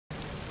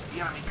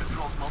There's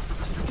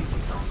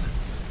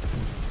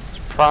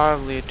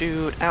probably a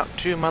dude out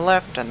to my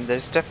left, and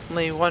there's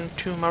definitely one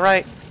to my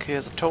right,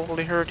 because I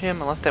totally heard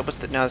him, unless that was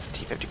the... No, that's the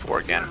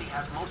T-54 again.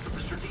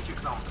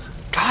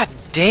 God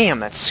damn,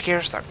 that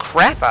scares the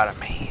crap out of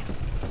me.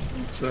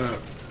 What's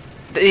up?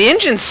 The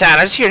engine sound,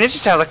 I just hear an engine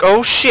sound, like,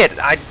 oh shit,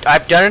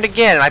 I've done it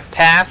again, and I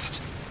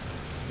passed...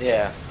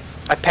 Yeah.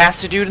 I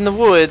passed a dude in the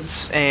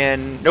woods,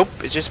 and nope,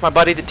 it's just my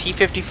buddy the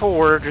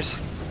T-54,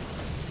 just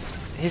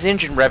his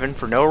engine revving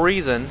for no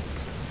reason.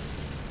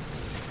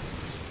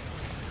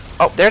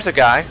 Oh, there's a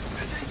guy.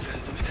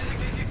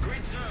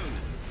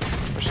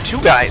 There's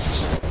two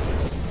guys.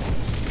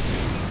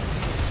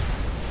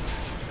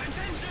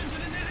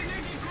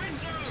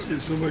 See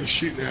somebody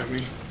shooting at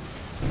me.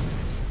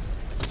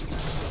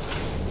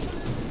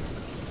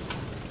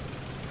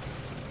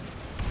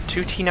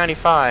 Two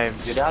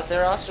T-95s. Get out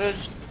there,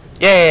 Ostrich.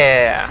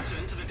 Yeah!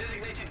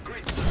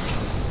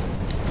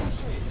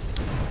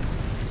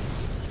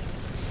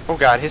 Oh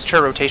god, his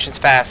turret rotation's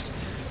fast.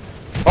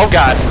 Oh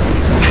god.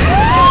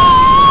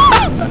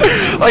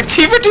 Like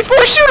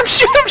T-54, shoot him,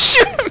 shoot him,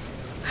 shoot him!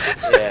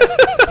 Yeah.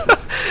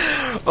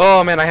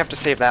 Oh man, I have to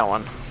save that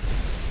one.